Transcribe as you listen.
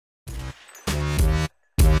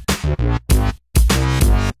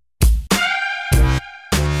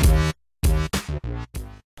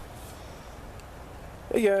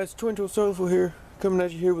Hey guys, Twin Tool Soulful here, coming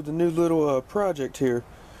at you here with a new little project here.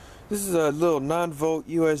 This is a little 9-volt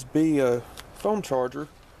USB phone charger,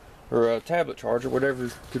 or a tablet charger,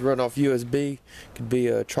 whatever could run off USB, could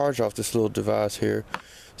be charged off this little device here.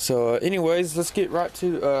 So anyways, let's get right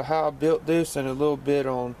to how I built this and a little bit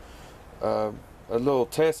on, a little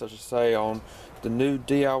test I should say, on the new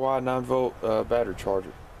DIY 9-volt battery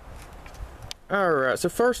charger. Alright, so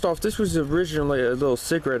first off, this was originally a little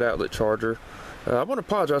cigarette outlet charger. I want to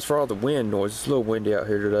apologize for all the wind noise. It's a little windy out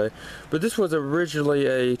here today. But this was originally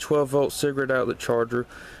a 12-volt cigarette outlet charger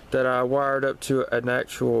that I wired up to an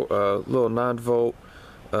actual little 9-volt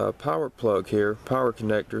power plug here, power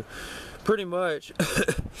connector. Pretty much,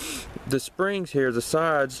 the springs here, the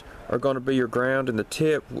sides are going to be your ground and the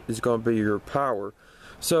tip is going to be your power.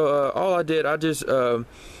 So all I did, I just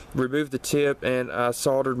removed the tip and I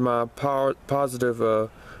soldered my positive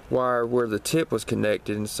wire where the tip was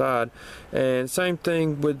connected inside, and same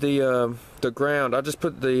thing with the ground. I just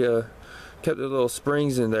put kept the little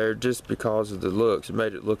springs in there just because of the looks. It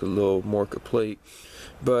made it look a little more complete.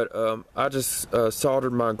 But I just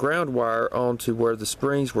soldered my ground wire onto where the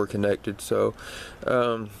springs were connected. So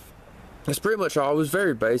that's pretty much all. It was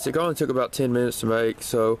very basic. It only took about 10 minutes to make.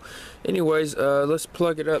 So anyways, let's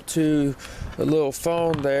plug it up to a little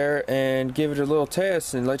phone there and give it a little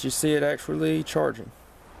test and let you see it actually charging.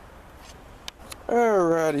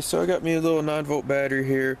 Alrighty, so I got me a little 9-volt battery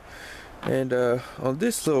here, and on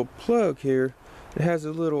this little plug here, it has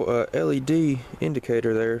a little LED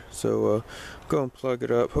indicator there. So go and plug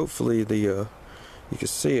it up. Hopefully you can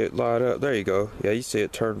see it light up. There you go. Yeah, you see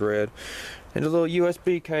it turned red. And a little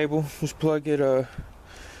USB cable. Just plug it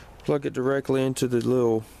directly into the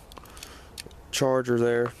little charger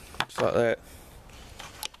there, just like that.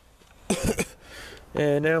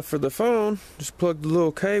 And now for the phone, just plug the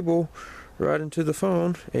little cable right into the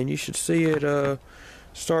phone, and you should see it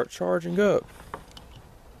start charging up,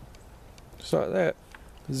 just like that.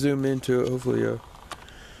 Zoom into it. Hopefully you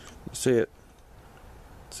see it.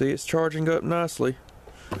 See, it's charging up nicely.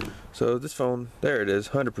 So this phone, there it is,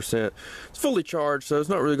 100%. It's fully charged, so it's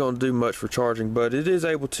not really going to do much for charging, but it is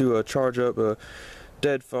able to charge up a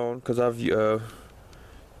dead phone, because I've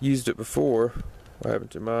used it before. What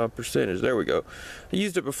happened to my percentage? There we go. I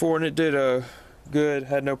used it before and it did good.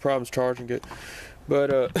 Had no problems charging it.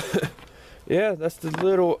 But yeah, that's the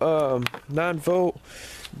little 9-volt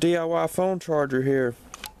DIY phone charger here.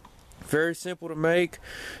 Very simple to make.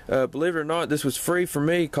 Believe it or not, this was free for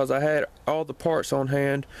me because I had all the parts on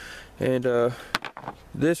hand. And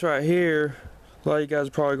this right here, a lot of you guys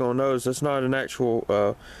are probably going to notice that's not an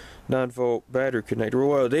actual 9-volt battery connector.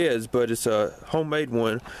 Well, it is, but it's a homemade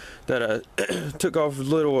one that I took off a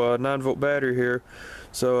little 9-volt battery here.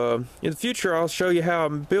 So in the future, I'll show you how I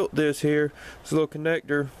built this here. It's a little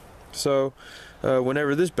connector. So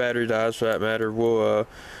whenever this battery dies, for that matter, we'll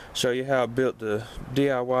show you how I built the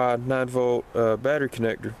DIY 9-volt battery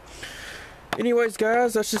connector. Anyways,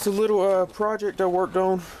 guys, that's just a little project I worked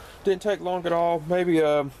on. Didn't take long at all. Maybe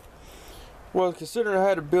well, considering I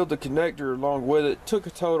had to build the connector along with it, took a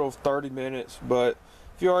total of 30 minutes. But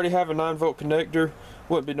if you already have a 9-volt connector,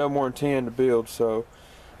 wouldn't be no more than 10 to build. So,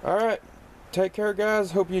 alright, take care,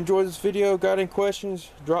 guys. Hope you enjoyed this video. Got any questions,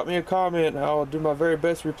 drop me a comment. I'll do my very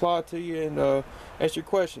best to reply to you and answer your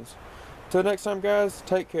questions. Till next time, guys,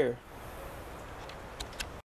 take care.